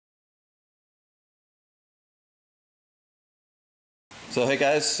So hey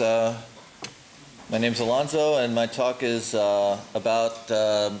guys, my name's Alonso, and my talk is about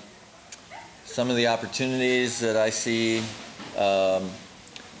some of the opportunities that I see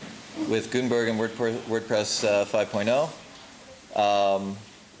with Gutenberg and WordPress 5.0.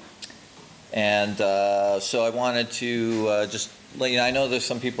 So I wanted to just let you know, I know there's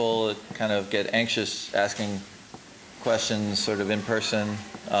some people that kind of get anxious asking questions sort of in person.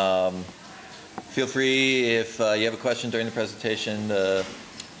 Feel free, if you have a question during the presentation, to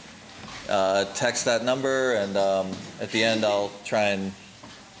text that number, and at the end I'll try and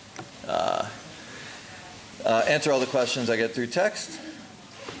answer all the questions I get through text.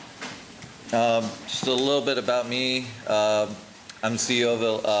 Just a little bit about me. I'm CEO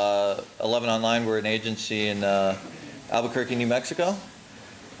of 11 Online. We're an agency in Albuquerque, New Mexico.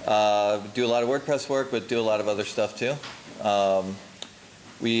 Do a lot of WordPress work, but do a lot of other stuff too.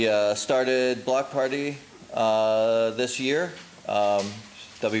 We started Block Party this year,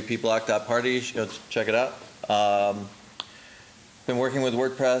 wpblock.party. You should go check it out. Been working with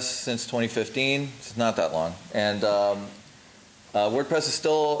WordPress since 2015. It's not that long. And WordPress is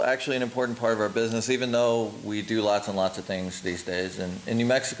still actually an important part of our business, even though we do lots and lots of things these days. And in New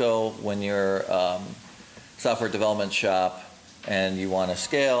Mexico, when you're a software development shop and you want to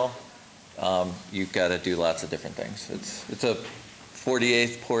scale, you've got to do lots of different things. It's a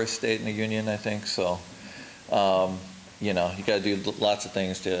 48th poorest state in the union, I think. So, you know, you got to do lots of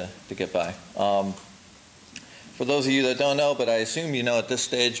things to get by. For those of you that don't know, but I assume you know at this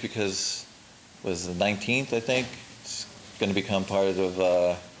stage, because it was the 19th, I think, it's going to become part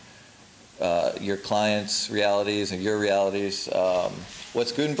of your clients' realities and your realities.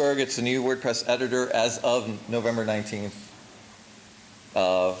 What's Gutenberg? It's the new WordPress editor as of November 19th,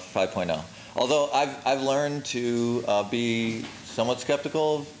 5.0. Although I've learned to be somewhat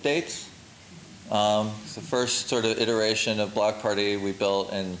skeptical of dates. It's the first sort of iteration of Block Party we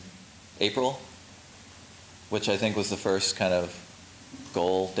built in April, which I think was the first kind of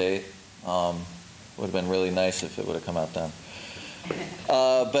goal date. Would have been really nice if it would have come out then.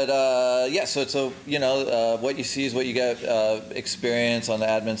 Yeah, so it's what you see is what you get. Experience on the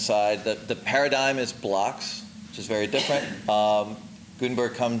admin side. The paradigm is blocks, which is very different.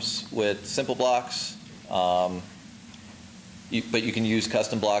 Gutenberg comes with simple blocks, but you can use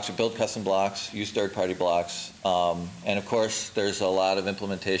custom blocks or build custom blocks, use third-party blocks, and of course there's a lot of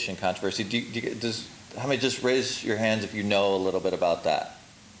implementation controversy. How many just raise your hands if you know a little bit about that?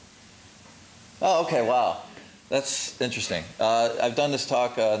 Oh, okay, wow. That's interesting. I've done this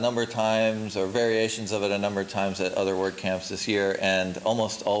talk a number of times, or variations of it a number of times at other WordCamps this year, and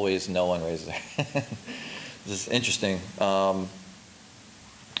almost always no one raises their hand. This is interesting.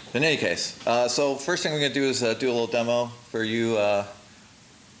 In any case, so first thing we're going to do is do a little demo for you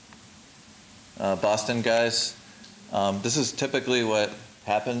Boston guys. This is typically what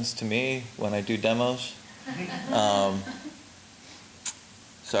happens to me when I do demos.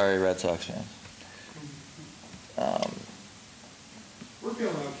 Sorry, Red Sox fans. We're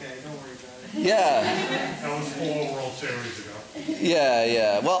feeling okay, don't worry about it. Yeah. That was 4 World Series ago. Yeah,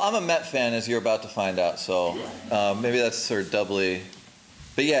 yeah. Well, I'm a Met fan, as you're about to find out, so maybe that's sort of doubly.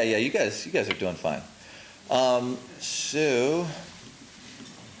 But yeah, you guys are doing fine.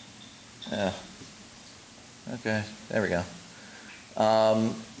 Yeah. Okay, there we go.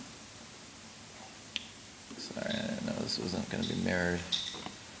 Sorry, I didn't know this wasn't going to be mirrored.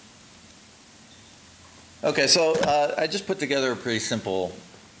 Okay, so I just put together a pretty simple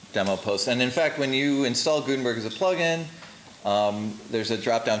demo post. And in fact, when you install Gutenberg as a plugin, there's a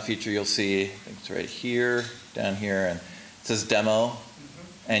drop-down feature you'll see. I think it's right here, down here, and it says demo.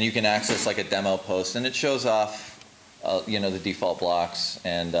 And you can access like a demo post, and it shows off, the default blocks.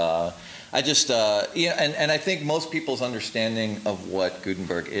 And I just, and I think most people's understanding of what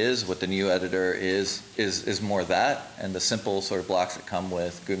Gutenberg is, what the new editor is more that, and the simple sort of blocks that come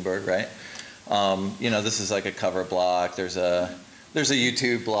with Gutenberg, right? This is like a cover block. There's a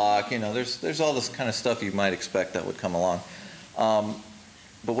YouTube block. There's all this kind of stuff you might expect that would come along.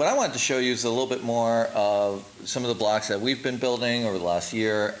 But what I wanted to show you is a little bit more of some of the blocks that we've been building over the last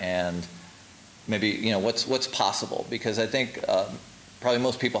year, and maybe what's possible, because I think probably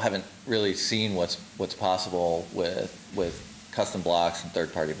most people haven't really seen what's possible with custom blocks and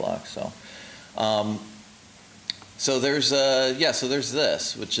third-party blocks. So there's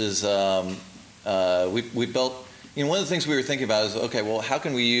this, which is we built. One of the things we were thinking about is, okay, well, how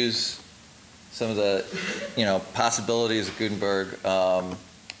can we use some of the possibilities of Gutenberg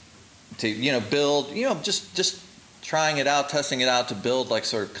to build, just trying it out, testing it out, to build like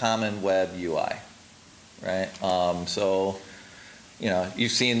sort of common web UI, right? So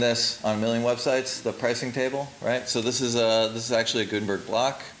you've seen this on a million websites, the pricing table, right? So this is actually a Gutenberg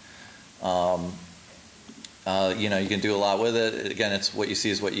block. You can do a lot with it. Again, it's what you see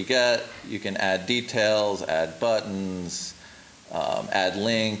is what you get. You can add details, add buttons, add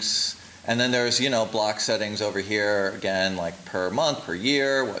links. And then there's, block settings over here, again, like per month, per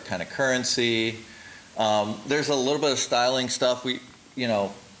year, what kind of currency. There's a little bit of styling stuff.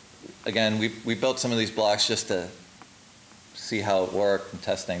 Again, we built some of these blocks just to see how it worked and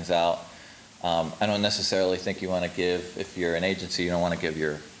test things out. I don't necessarily think you want to give, if you're an agency, you don't want to give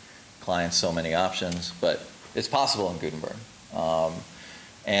your clients so many options, but it's possible in Gutenberg.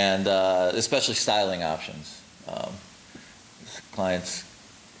 And especially styling options. Clients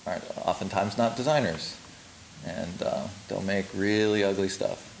are oftentimes not designers, and they'll make really ugly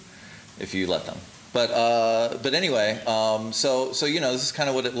stuff if you let them. But anyway, so this is kind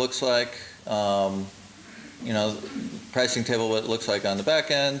of what it looks like. Pricing table, what it looks like on the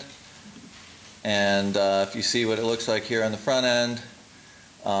back end, and if you see what it looks like here on the front end,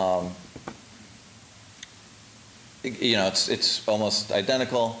 it's almost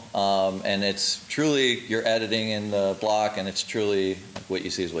identical, and it's truly, you're editing in the block, and it's truly what you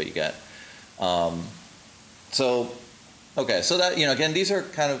see is what you get. So that, again, these are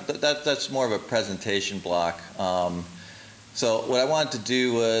kind of, that's more of a presentation block. So what I wanted to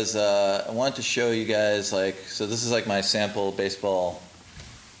do was, I wanted to show you guys, so this is like my sample baseball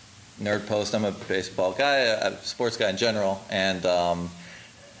nerd post. I'm a baseball guy, a sports guy in general, and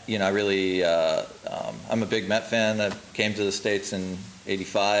I really, I'm a big Met fan. I came to the States in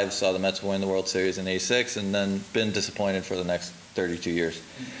 '85, saw the Mets win the World Series in '86, and then been disappointed for the next 32 years.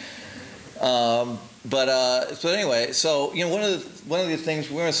 But anyway, so one of the things,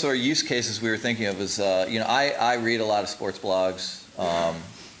 one of the sort of use cases we were thinking of is, I read a lot of sports blogs,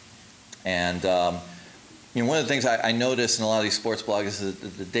 and one of the things I noticed in a lot of these sports blogs is that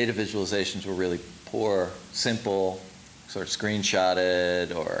the data visualizations were really poor, simple, sort of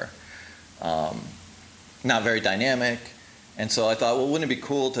screenshotted, or not very dynamic. And so I thought, well, wouldn't it be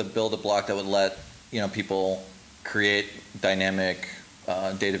cool to build a block that would let people create dynamic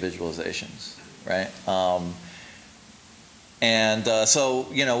data visualizations, right? So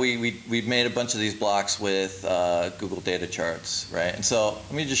we made a bunch of these blocks with Google data charts, right? And so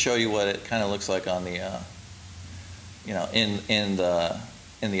let me just show you what it kind of looks like on the in the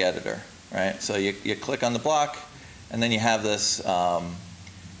editor, right? So you click on the block, and then you have this,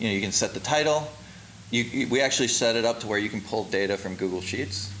 you can set the title. We actually set it up to where you can pull data from Google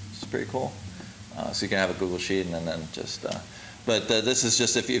Sheets, which is pretty cool. So you can have a Google Sheet and then just, but this is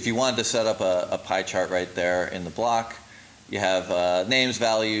just if you wanted to set up a pie chart right there in the block. You have names,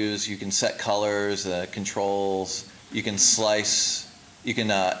 values, you can set colors, controls, you can slice, you can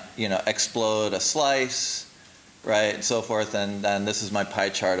explode a slice, right, and so forth. And then this is my pie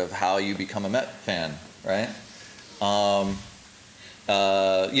chart of how you become a Met fan, right? 32%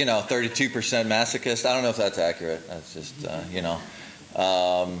 masochist. I don't know if that's accurate. That's just,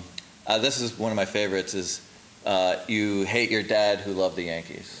 this is one of my favorites is you hate your dad who loved the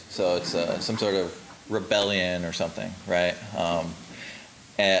Yankees. So it's some sort of rebellion or something, right?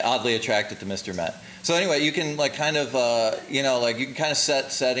 And oddly attracted to Mr. Met. So anyway, you can kind of, you can kind of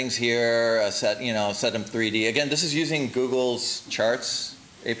set settings here, set them 3D. Again, this is using Google's Charts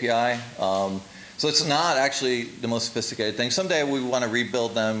API. So it's not actually the most sophisticated thing. Someday we want to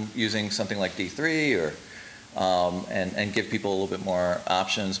rebuild them using something like D3 or and give people a little bit more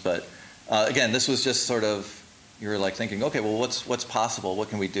options. But again, this was just sort of, you're thinking, okay, well, what's possible? What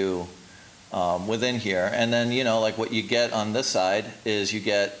can we do within here? And then what you get on this side is you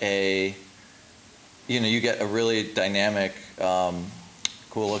get a really dynamic,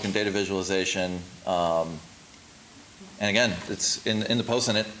 cool looking data visualization. And again, it's in the post,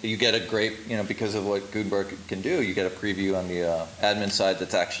 and you get a great, because of what Gutenberg can do, you get a preview on the admin side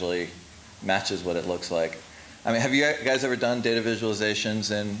that's actually matches what it looks like. I mean, have you guys ever done data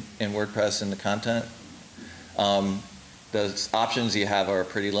visualizations in WordPress in the content? The options you have are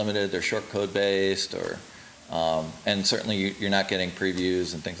pretty limited. They're short code based, or and certainly you're not getting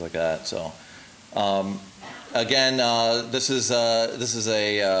previews and things like that. So again, this is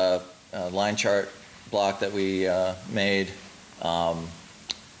a line chart block that we made,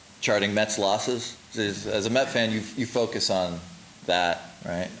 charting Mets losses. As a Met fan, you focus on that,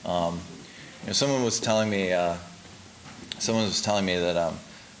 right? Someone was telling me that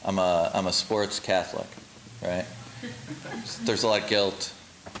I'm a sports Catholic, right? There's a lot of guilt,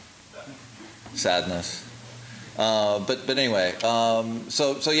 sadness, but anyway,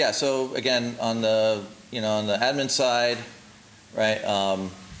 so again on the on the admin side, right?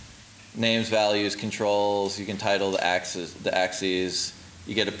 names, values, controls. You can title the axes.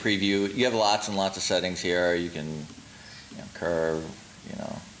 You get a preview. You have lots and lots of settings here. You can curve.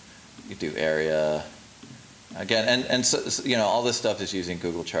 You do area. Again, and so, all this stuff is using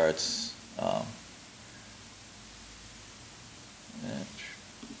Google Charts.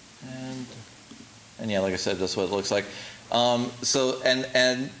 And yeah, like I said, that's what it looks like. Again,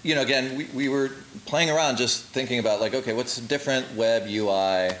 we were playing around just thinking about like, okay, what's a different web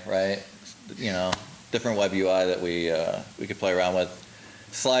UI, right? Different web UI that we could play around with.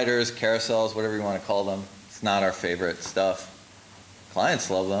 Sliders, carousels, whatever you want to call them. It's not our favorite stuff. Clients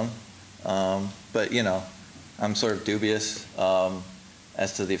love them, but I'm sort of dubious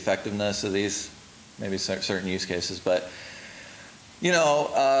as to the effectiveness of these, maybe certain use cases. But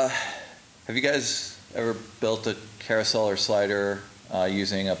have you guys ever built a carousel or slider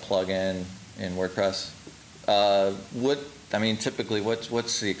using a plugin in WordPress? Typically,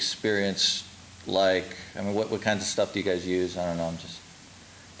 what's the experience like? I mean, what kinds of stuff do you guys use? I don't know. I'm just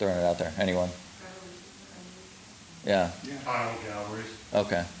throwing it out there. Anyone? Yeah. Tile galleries.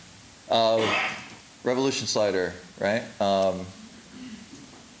 Okay. Revolution slider, right?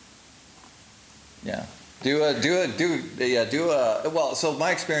 Yeah. Well, so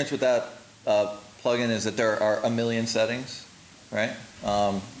my experience with that plugin is that there are a million settings, right?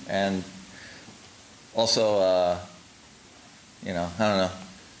 And also, I don't know.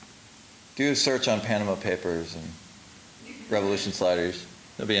 Do a search on Panama Papers and Revolution sliders.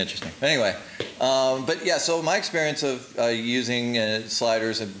 It'll be interesting. Anyway, but yeah, so my experience of using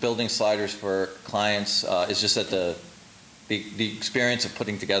sliders and building sliders for clients is just that the experience of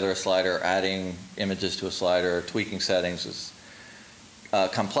putting together a slider, adding images to a slider, tweaking settings is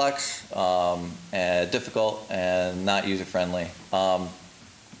complex and difficult and not user-friendly.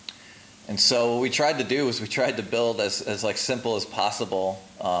 And so what we tried to do was we tried to build as like simple as possible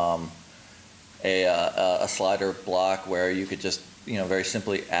a slider block where you could just very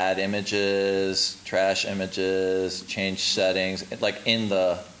simply add images, trash images, change settings, like in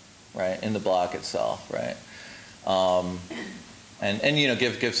the block itself, right? And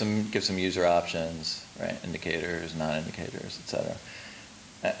give some user options, right? Indicators, non-indicators, etc.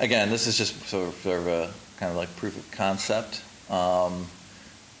 Again, this is just sort of a kind of like proof of concept.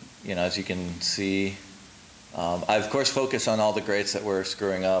 As you can see, I of course focus on all the greats that were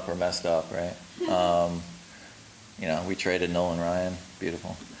screwing up or messed up, right? We traded Nolan Ryan,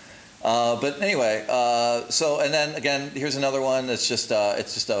 beautiful. But anyway, and then again, here's another one that's just a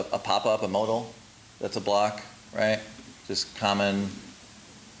pop-up, a modal. That's a block, right? Just common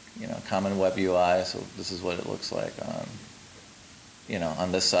web UI. So this is what it looks like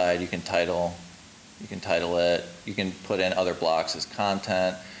on this side. You can title it. You can put in other blocks as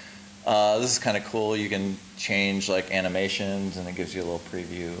content. This is kind of cool. You can change like animations, and it gives you a little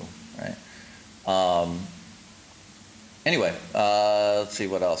preview, right? Anyway, let's see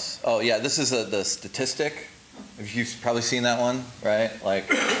what else. Oh yeah, this is the statistic. You've probably seen that one, right?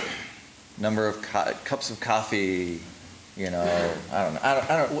 Like number of cups of coffee. I don't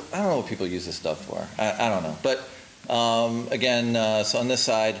know what people use this stuff for. I don't know. But again, so on this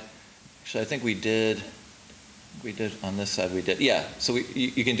side, actually, I think we did on this side. We did, yeah. So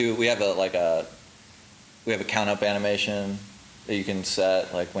you can do. We have a count up animation that you can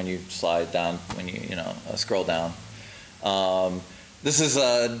set, like when you slide down, when you scroll down. This is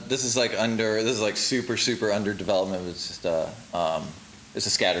like super under development. It's just it's a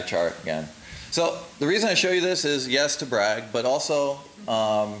scatter chart again. So the reason I show you this is, yes, to brag, but also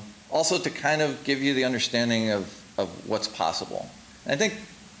to kind of give you the understanding of what's possible. And I think,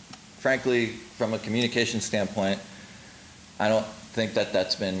 frankly, from a communication standpoint, I don't think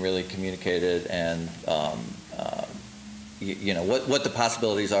that's been really communicated, and what the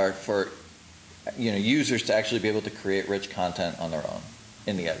possibilities are for users to actually be able to create rich content on their own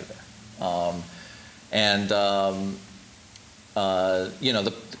in the editor.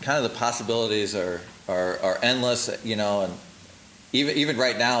 The possibilities are endless, and even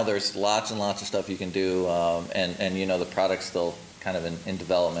right now there's lots and lots of stuff you can do, and the product's still kind of in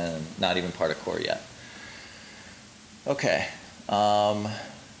development and not even part of core yet. Okay, I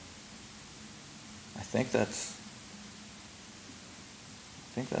think that's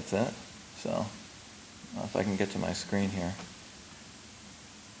it. So if I can get to my screen here.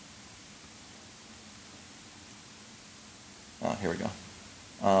 Oh, here we go.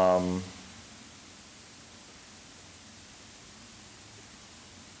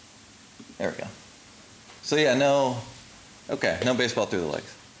 There we go. So yeah, no baseball through the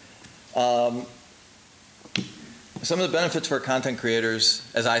legs. Some of the benefits for content creators,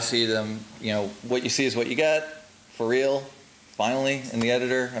 as I see them, what you see is what you get, for real, finally in the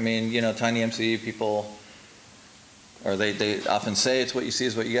editor. I mean, TinyMCE people, or they often say it's what you see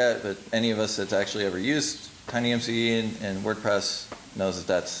is what you get, but any of us that's actually ever used TinyMCE and WordPress knows that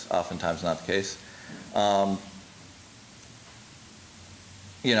that's oftentimes not the case.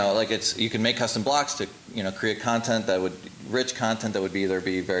 Like you can make custom blocks to create content rich content that would either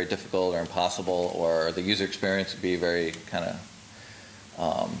be very difficult or impossible, or the user experience would be very kind of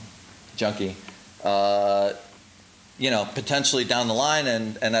junky. Potentially down the line,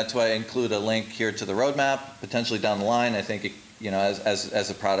 and that's why I include a link here to the roadmap. Potentially down the line, I think as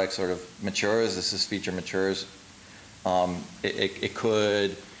the product sort of matures, as this feature matures, it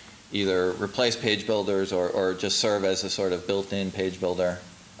could either replace page builders or just serve as a sort of built-in page builder,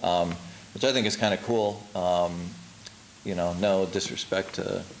 which I think is kind of cool. No disrespect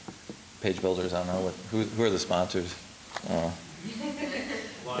to page builders. I don't know who are the sponsors.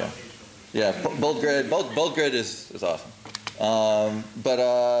 Yeah, BoldGrid is awesome.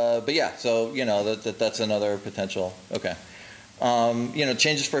 But yeah, so that's another potential. Okay.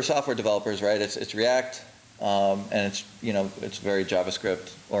 Changes for software developers, right? It's React, and it's very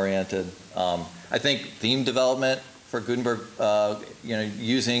JavaScript oriented. I think theme development for Gutenberg,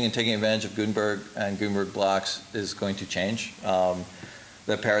 using and taking advantage of Gutenberg and Gutenberg blocks is going to change.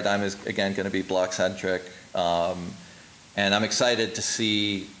 The paradigm is again going to be block centric, and I'm excited to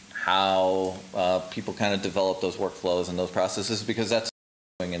see how people kind of develop those workflows and those processes, because that's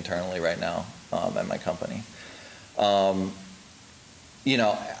what I'm doing internally right now at my company. I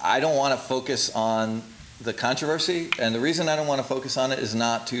don't want to focus on the controversy, and the reason I don't want to focus on it is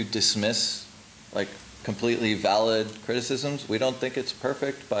not to dismiss like completely valid criticisms. We don't think it's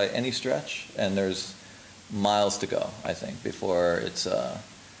perfect by any stretch, and there's miles to go, I think, before it's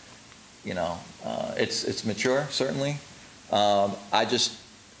it's mature, certainly.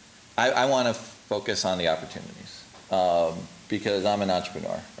 I want to focus on the opportunities because I'm an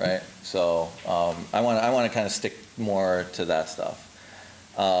entrepreneur, right? So I want to kind of stick more to that stuff,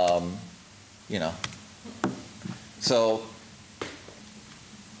 So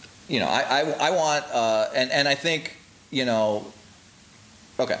I want and I think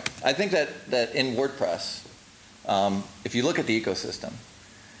okay. I think that in WordPress, if you look at the ecosystem,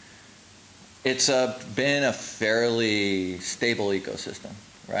 it's been a fairly stable ecosystem.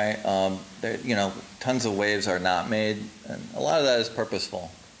 Right, tons of waves are not made, and a lot of that is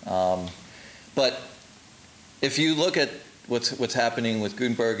purposeful. But if you look at what's happening with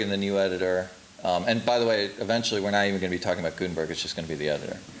Gutenberg and the new editor, and by the way, eventually we're not even going to be talking about Gutenberg; it's just going to be the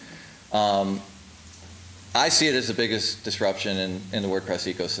editor. I see it as the biggest disruption in the WordPress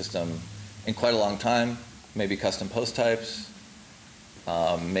ecosystem in quite a long time. Maybe custom post types,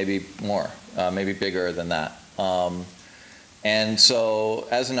 maybe more, maybe bigger than that. And so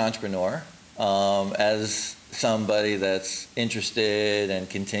as an entrepreneur, as somebody that's interested in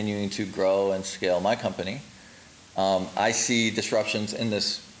continuing to grow and scale my company, I see disruptions in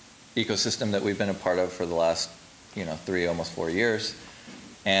this ecosystem that we've been a part of for the last 3, almost 4 years.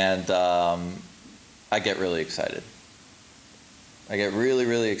 And I get really excited. I get really,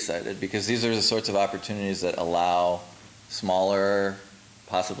 really excited because these are the sorts of opportunities that allow smaller,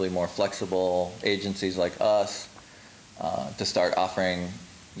 possibly more flexible agencies like us to start offering,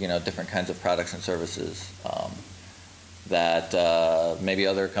 different kinds of products and services that maybe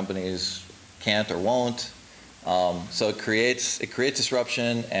other companies can't or won't. So it creates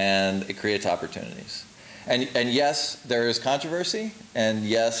disruption and it creates opportunities. And yes, there is controversy, and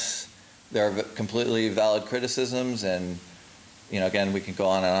yes, there are completely valid criticisms, and again, we can go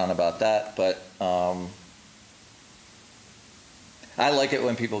on and on about that. But I like it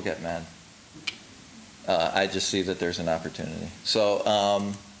when people get mad. I just see that there's an opportunity. So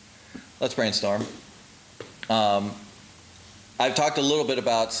let's brainstorm. I've talked a little bit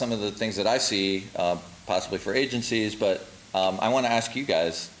about some of the things that I see, possibly for agencies, but I want to ask you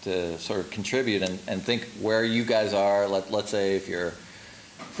guys to sort of contribute and think where you guys are. Let's say if you're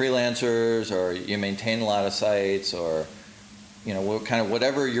freelancers or you maintain a lot of sites, or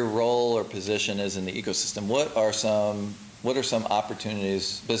whatever your role or position is in the ecosystem. What are some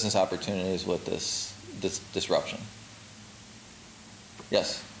opportunities, business opportunities with this disruption?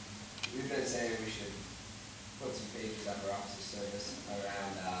 Yes. We've been saying we should put some pages up our office service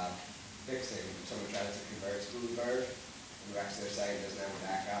around fixing if someone tries to convert to Gutenberg and wrecks their site and doesn't have a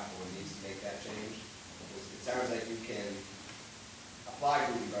backup or needs to make that change. It sounds like you can apply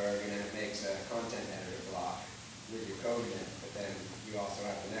Gutenberg and then it makes a content editor block with your code in it, but then you also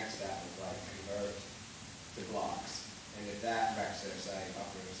have the next step of like convert to blocks. And if that wrecks their site,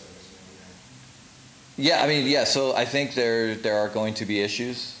 offer a service around that. Yeah, I mean, yeah. So I think there are going to be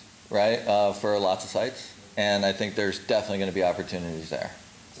issues, right, for lots of sites. and I think there's definitely going to be opportunities there.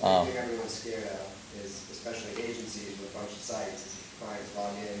 So the thing everyone's scared of is, especially agencies with a bunch of sites, is if clients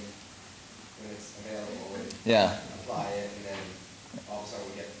log in when it's available and Yeah. apply it, and then all of a sudden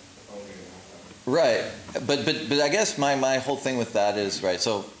we get the phone ringing off. Right, but I guess my whole thing with that is, right,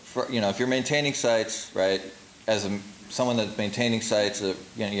 so for, if you're maintaining sites, right, as someone that's maintaining sites,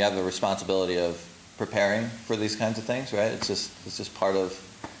 you have the responsibility of preparing for these kinds of things, right? It's just part of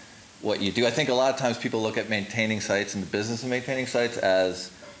what you do. I think a lot of times people look at maintaining sites and the business of maintaining sites as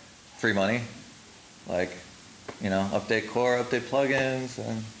free money, like, update core, update plugins,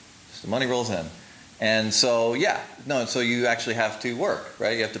 and just the money rolls in. And so, so you actually have to work,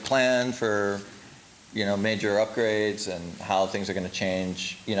 right? You have to plan for, major upgrades and how things are going to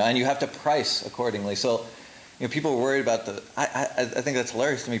change, and you have to price accordingly. So, people are worried about I think that's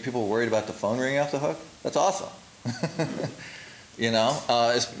hilarious to me. People are worried about the phone ringing off the hook. That's awesome. If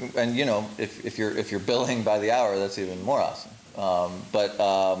you're billing by the hour, that's even more awesome.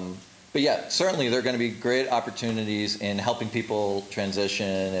 But yeah, certainly there are going to be great opportunities in helping people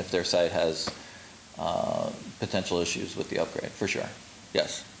transition if their site has potential issues with the upgrade, for sure.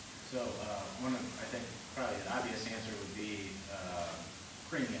 Yes. So one of, I think, probably an obvious answer would be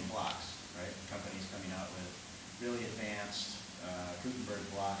premium blocks, right? Companies coming out with really advanced Gutenberg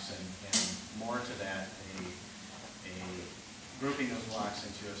blocks, and more to that, grouping those blocks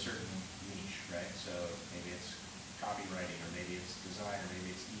into a certain niche, right? So maybe it's copywriting, or maybe it's design, or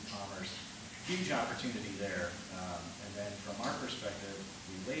maybe it's e-commerce. Huge opportunity there. And then from our perspective,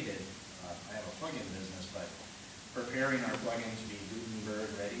 related, I have a plugin business, but preparing our plugin to be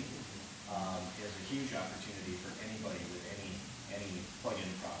Gutenberg ready is a huge opportunity for anybody with any plugin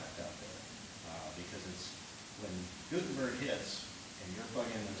product out there. Because it's when Gutenberg hits and your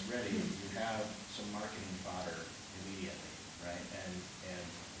plugin is ready, you have some marketing fodder immediately, right? And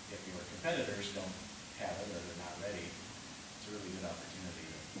if your competitors don't have it or they're not ready, it's a really good opportunity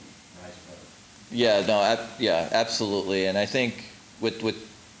to rise above it. Yeah, no, yeah, absolutely. And I think with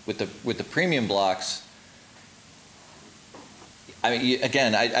the premium blocks, I mean,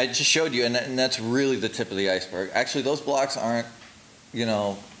 again, I just showed you, and that's really the tip of the iceberg. Actually, those blocks aren't,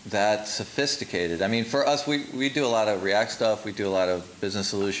 that sophisticated. I mean, for us, we do a lot of React stuff. We do a lot of business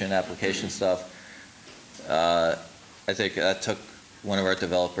solution application stuff. I think that took one of our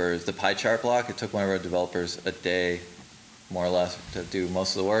developers, the pie chart block, it took one of our developers a day, more or less, to do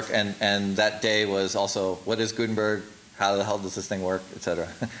most of the work. And that day was also, what is Gutenberg? How the hell does this thing work, et cetera.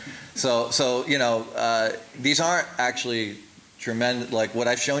 So these aren't actually tremendous. Like what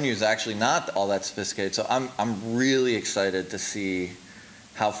I've shown you is actually not all that sophisticated. So I'm really excited to see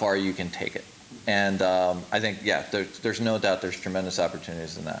how far you can take it. And I think, yeah, there's no doubt there's tremendous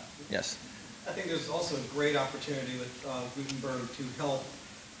opportunities in that. Yes. I think there's also a great opportunity with Gutenberg to help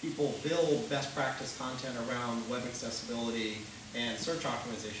people build best practice content around web accessibility and search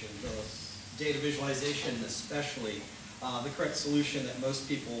optimization, data visualization especially. The correct solution that most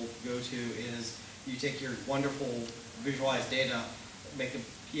people go to is you take your wonderful visualized data, make a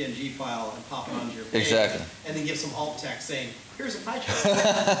PNG file and pop it onto your page. Exactly. And then give some alt text saying, here's a pie chart.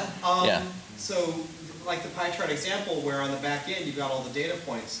 Yeah. So like the pie chart example where on the back end you've got all the data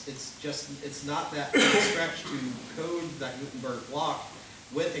points, it's not that stretch to code that Gutenberg block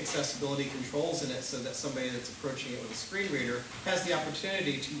with accessibility controls in it so that somebody that's approaching it with a screen reader has the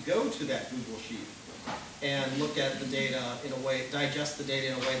opportunity to go to that Google Sheet and look at the data in a way, digest the data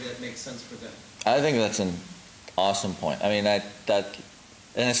in a way that makes sense for them. I think that's an awesome point. I mean, and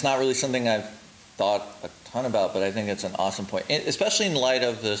it's not really something I've thought a ton about, but I think it's an awesome point, especially in light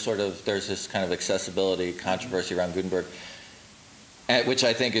of the there's this kind of accessibility controversy around Gutenberg, which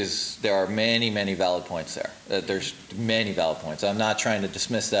I think there are many, many valid points there. There's many valid points. I'm not trying to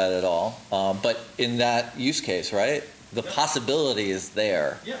dismiss that at all, but in that use case, right, the possibility is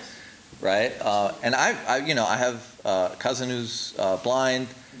there. Yes. Right, and I have a cousin who's blind,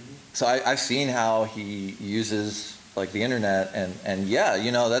 so I've seen how he uses like the internet, and yeah,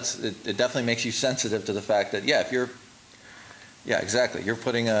 it definitely makes you sensitive to the fact that you're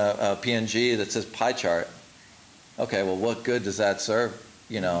putting a PNG that says pie chart. Okay, well, what good does that serve?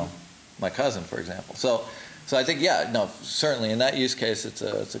 My cousin, for example. So I think certainly in that use case, it's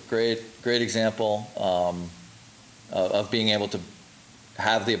a great example of being able to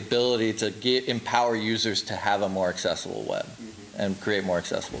have the ability to empower users to have a more accessible web and create more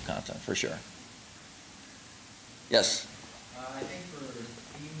accessible content, for sure. Yes? I think for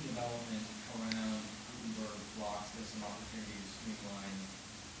theme development around Gutenberg blocks, there's some opportunity to streamline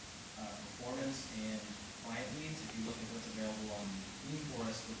performance and client needs. If you look at what's available on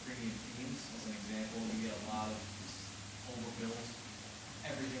ThemeForest for premium themes, as an example, you get a lot of overbuilt,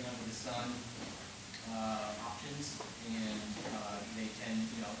 everything under the sun, options, and they tend,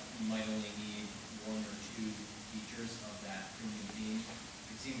 you might only need one or two features of that premium theme.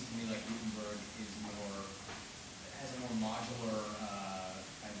 It seems to me like Gutenberg is has a more modular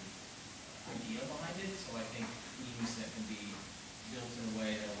kind of idea behind it, so I think themes that can be built in a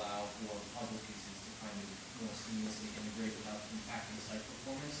way that allow for puzzle pieces to kind of more seamlessly integrate without impacting site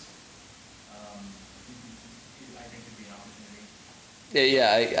performance. I think could be an opportunity.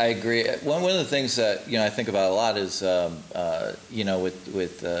 Yeah, I agree. One of the things that I think about a lot is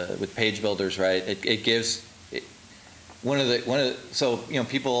with page builders, right? It gives so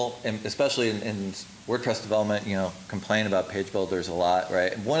people, especially in WordPress development, complain about page builders a lot,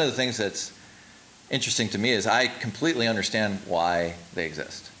 right? And one of the things that's interesting to me is I completely understand why they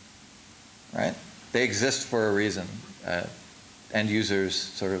exist, right? They exist for a reason. End users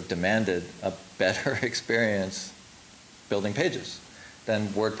sort of demanded a better experience building pages than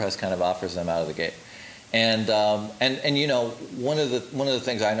WordPress kind of offers them out of the gate. And one of the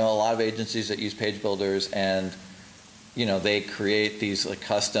things, I know a lot of agencies that use page builders, and they create these like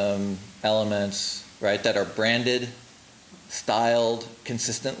custom elements, right, that are branded, styled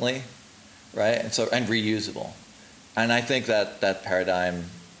consistently, right, and reusable. And I think that paradigm,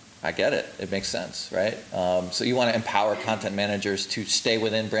 I get it. It makes sense, right? So you want to empower content managers to stay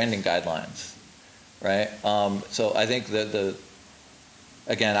within branding guidelines, right? So I think that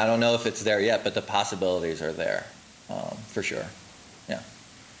again, I don't know if it's there yet, but the possibilities are there, for sure. Yeah.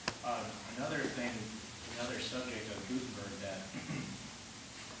 Another subject of Gutenberg that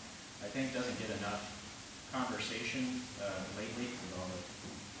I think doesn't get enough conversation lately, with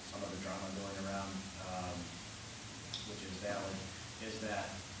some of the drama going around, which is valid, is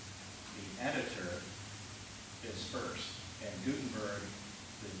that the editor is first, and Gutenberg,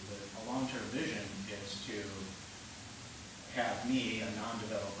 a long-term vision is to have me, a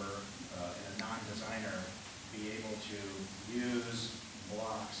non-developer and a non-designer, be able to use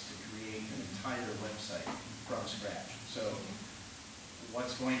blocks to create an entire website from scratch. So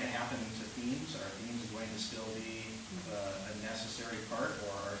what's going to happen to themes? Are themes going to still be a necessary part,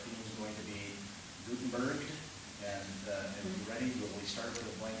 or are themes going to be Gutenberg and ready? Will we start with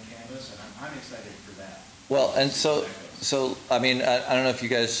a blank canvas? And I'm excited for that. Well, and so I mean, I don't know if you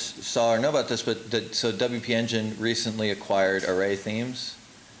guys saw or know about this, but so WP Engine recently acquired Array Themes.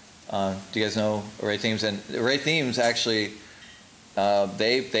 Do you guys know Array Themes? And Array Themes actually,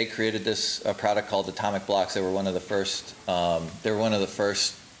 they created a product called Atomic Blocks. They were one of the first. They were one of the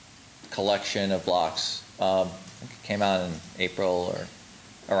first collection of blocks. I think it came out in April or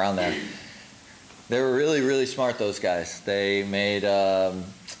around there. They were really, really smart. Those guys. They made a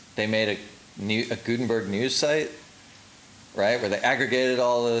Gutenberg news site, right, where they aggregated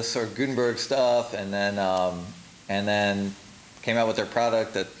all the sort of Gutenberg stuff, and then came out with their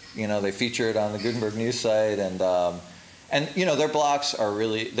product that they featured on the Gutenberg news site, and their blocks are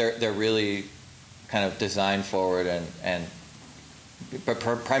they're really kind of design forward and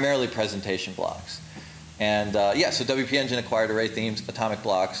primarily presentation blocks, and so WP Engine acquired Array Themes, Atomic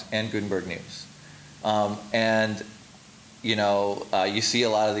Blocks, and Gutenberg News, and you see a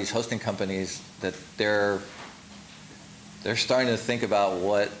lot of these hosting companies that they're starting to think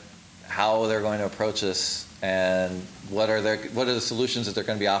about how they're going to approach this, and what are the solutions that they're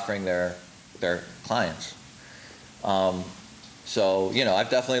going to be offering their clients. So I've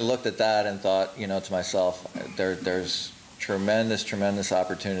definitely looked at that and thought to myself, there's tremendous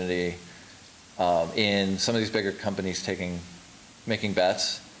opportunity in some of these bigger companies making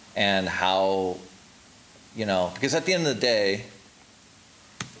bets, and how because at the end of the day,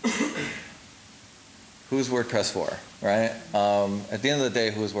 who's WordPress for, right? At the end of the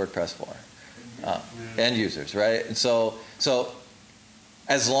day, who's WordPress for? End users, right? And so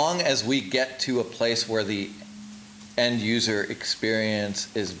as long as we get to a place where the end user experience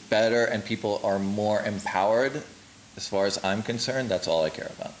is better and people are more empowered, as far as I'm concerned, that's all I care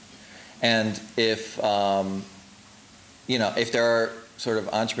about. And if there are sort of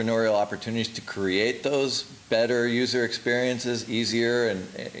entrepreneurial opportunities to create those better user experiences, easier and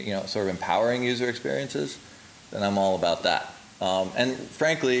sort of empowering user experiences, then I'm all about that. And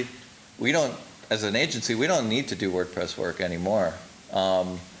frankly, as an agency, we don't need to do WordPress work anymore.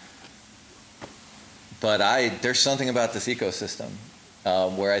 But there's something about this ecosystem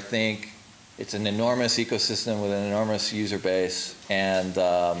where I think it's an enormous ecosystem with an enormous user base, and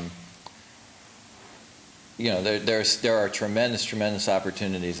there are tremendous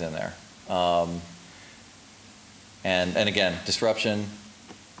opportunities in there. And again, disruption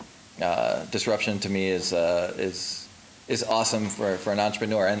to me is awesome for an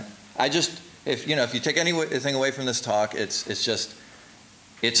entrepreneur. And if you take anything away from this talk, it's just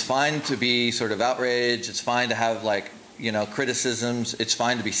It's fine to be sort of outraged. It's fine to have like, you know, criticisms. It's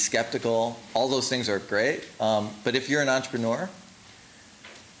fine to be skeptical. All those things are great. But if you're an entrepreneur,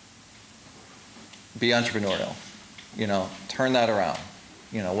 be entrepreneurial. You know, turn that around.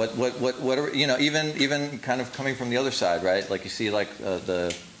 You know, what are, you know, even kind of coming from the other side, right? Like you see like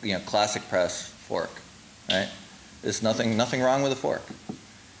the, you know, classic press fork, right? There's nothing wrong with a fork.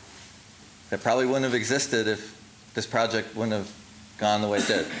 It probably wouldn't have existed if this project wouldn't have gone the way it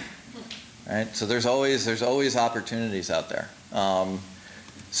did, right? So there's always opportunities out there. We'll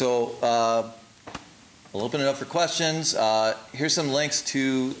open it up for questions. Here's some links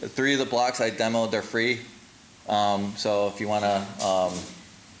to 3 of the blocks I demoed. They're free. So if you want to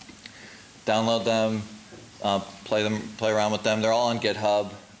download them, play around with them, they're all on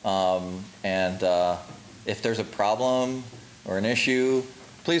GitHub. If there's a problem or an issue,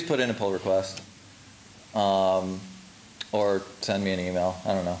 please put in a pull request. Or send me an email.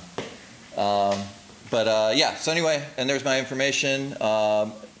 I don't know. Yeah, so anyway, and there's my information.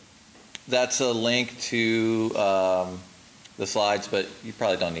 That's a link to the slides, but you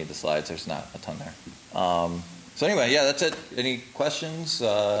probably don't need the slides. There's not a ton there. So anyway, yeah, that's it. Any questions,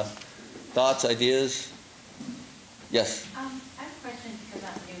 thoughts, ideas? Yes? I have a question because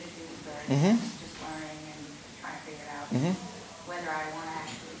I'm new to Gutenberg. Mm-hmm. Just learning and trying to figure out whether I want to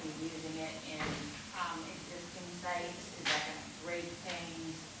actually be using it in existing sites. Is that going to break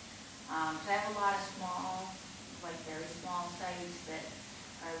things? So I have a lot of small, like very small sites that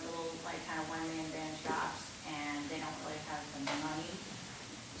are little, like kind of one-man band shops, and they don't really have the money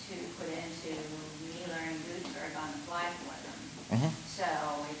to put into me learning Gutenberg on the fly for them. So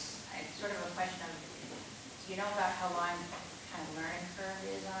it's sort of a question of, do you know about how long kind of learning curve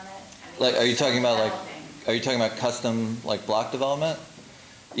is on it? I mean, Like, are you talking about developing. custom like block development?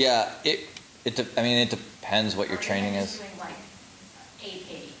 Yeah, I mean, it depends what your Or training even just is. doing like a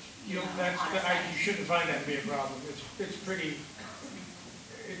page, You know, on a site. you shouldn't find that to be a problem. It's pretty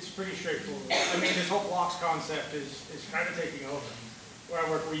straightforward. I mean, this whole blocks concept is kind of taking over. Where I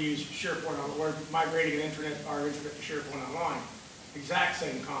work, we use SharePoint. We're migrating our intranet to SharePoint Online. Exact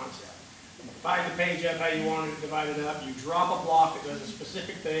same concept. Divide the page up how you want it divided up. You drop a block that does a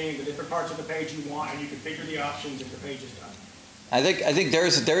specific thing, the different parts of the page you want, and you configure the options, and the page is done. I think there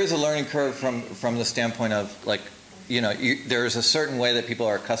is a learning curve from the standpoint of like, you know, there's a certain way that people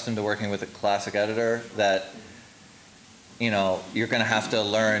are accustomed to working with a classic editor that, you know, you're going to have to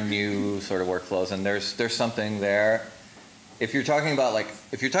learn new sort of workflows, and there's something there. If you're talking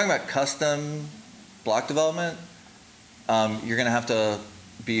about custom block development, you're going to have to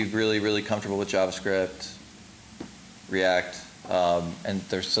be really, really comfortable with JavaScript, React, and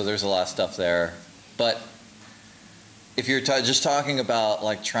there's a lot of stuff there. But if you're just talking about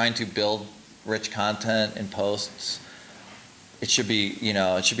like trying to build rich content in posts, it should be, you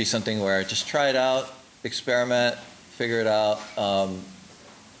know, it should be something where just try it out, experiment, figure it out.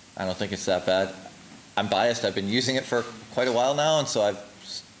 I don't think it's that bad. I'm biased. I've been using it for quite a while now, and so I've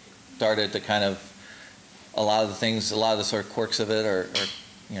started to kind of, a lot of the sort of quirks of it are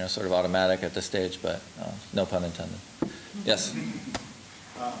you know, sort of automatic at this stage, but no pun intended. Yes?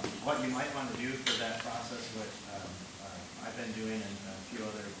 What you might want to do for that process, what I've been doing and a few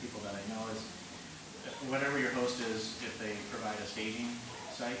other people that I know is, whatever your host is, if they provide a staging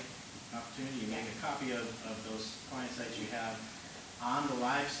site opportunity, you make a copy of those client sites you have on the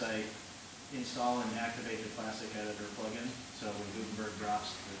live site, install and activate the classic editor plugin. So when Gutenberg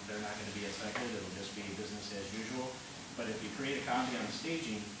drops, they're not going to be affected. It'll just be business as usual. But if you create a copy on the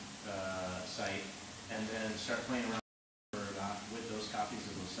staging site and then start playing around with those copies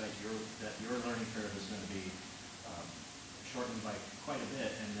of those sites, your learning curve is going to be shortened by quite a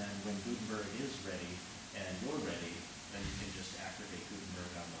bit. And then when Gutenberg is ready and you're ready, then you can just activate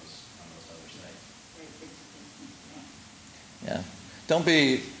Gutenberg on those other sites. Yeah.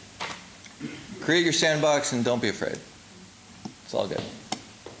 Create your sandbox and don't be afraid. It's all good.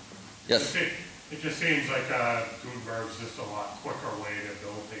 Yes? It just seems like Gutenberg's just a lot quicker way to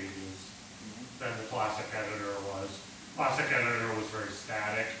build pages than the classic editor was. Classic editor was very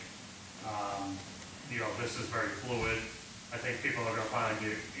static. You know, this is very fluid. I think people are going to find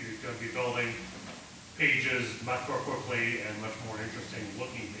you're going to be building pages much more quickly and much more interesting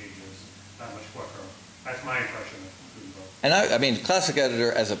looking pages that much quicker. That's my impression of Gutenberg. And I mean, classic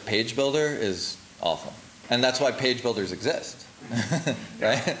editor as a page builder is awful. And that's why page builders exist,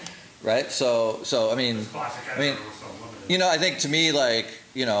 right? Right? So I mean, Classic editor was so limited. you know, I think to me, like,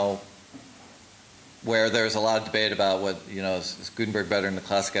 you know, where there's a lot of debate about what, you know, is Gutenberg better than the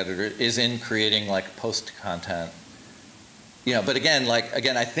classic editor, is in creating like post content. You know, but again,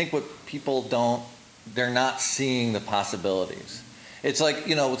 I think what people they're not seeing the possibilities. It's like,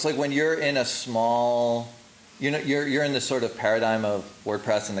 it's like when you're in a small, you're in this sort of paradigm of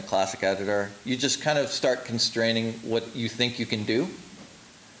WordPress and the classic editor, you just kind of start constraining what you think you can do,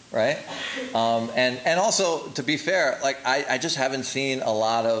 right? And also, to be fair, like I just haven't seen a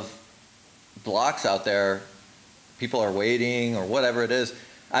lot of blocks out there. People are waiting or whatever it is.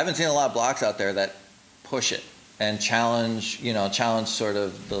 I haven't seen a lot of blocks out there that push it and challenge sort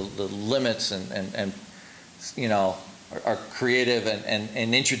of the limits and are creative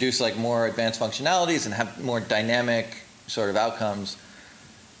and introduce like more advanced functionalities and have more dynamic sort of outcomes.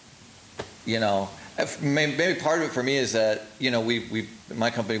 Maybe part of it for me is that,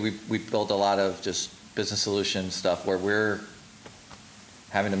 my company, we built a lot of just business solution stuff where we're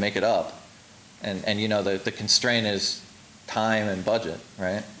having to make it up. And the constraint is time and budget,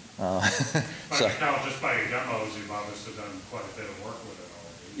 right? But now, just by your demos, you've obviously done quite a bit of work with it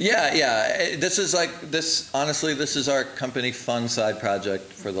already. Yeah. Honestly, this is our company fun side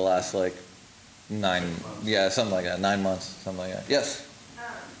project for the last like 9 months. Something like that, 9 months, something like that. Yes? Have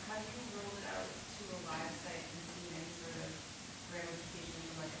you rolled it out to a live site and seen any sort of ramifications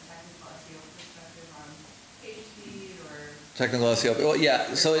from like a technical SEO perspective on page speed or? Technical SEO. Well,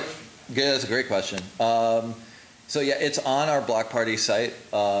 yeah. So that's a great question. So yeah, it's on our block party site,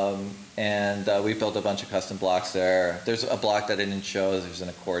 and we built a bunch of custom blocks there. There's a block that I didn't show. There's an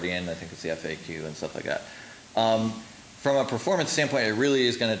accordion. I think it's the FAQ and stuff like that. From a performance standpoint, it really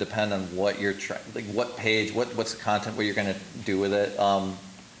is going to depend on what you're trying, like what page, what's the content, what you're going to do with it.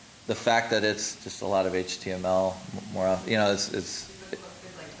 The fact that it's just a lot of HTML, more often, it's Like the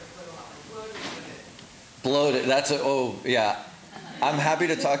a lot like bloated. Yeah. I'm happy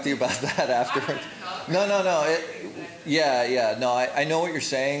to talk to you about that afterwards. No. No, I know what you're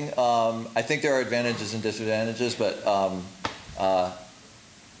saying. I think there are advantages and disadvantages, but I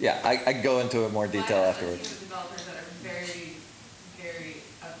can go into it more detail afterwards. Developers that are very, very,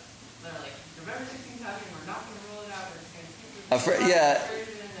 they're like, November 16th happening, we're not going to roll it out, we're just going to keep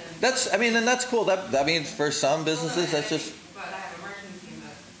it. And that's cool. That means for some businesses, that's just. But I have a marketing team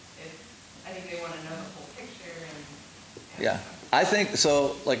that I think they want to know the whole picture and Yeah. I think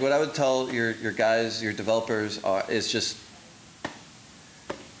so. Like what I would tell your guys, your developers, is just.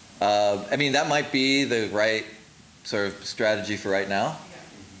 That might be the right sort of strategy for right now,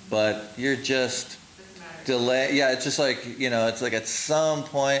 but you're just delay. Yeah, it's just like it's like at some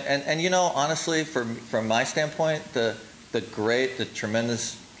point, and honestly, from my standpoint, the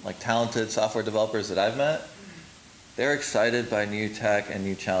tremendous like talented software developers that I've met, they're excited by new tech and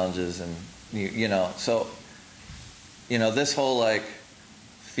new challenges and so. This whole like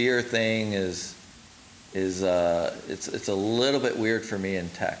fear thing is it's a little bit weird for me in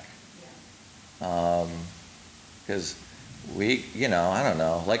tech, because we I don't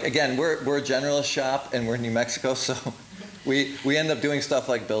know, like again we're a generalist shop and we're in New Mexico, so we end up doing stuff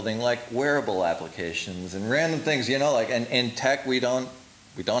like building like wearable applications and random things, like and in tech we don't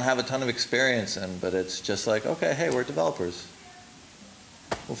have a ton of experience in, but it's just like, okay, hey, we're developers,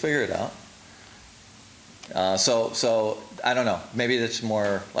 we'll figure it out. So I don't know. Maybe it's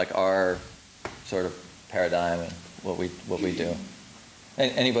more like our sort of paradigm and what we do.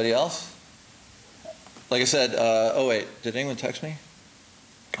 Anybody else? Like I said. Oh wait, did anyone text me?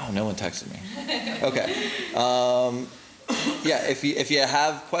 Oh, no one texted me. Okay. Yeah. If you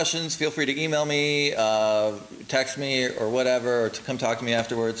have questions, feel free to email me, text me, or whatever, or to come talk to me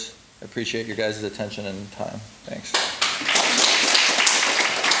afterwards. I appreciate your guys' attention and time. Thanks.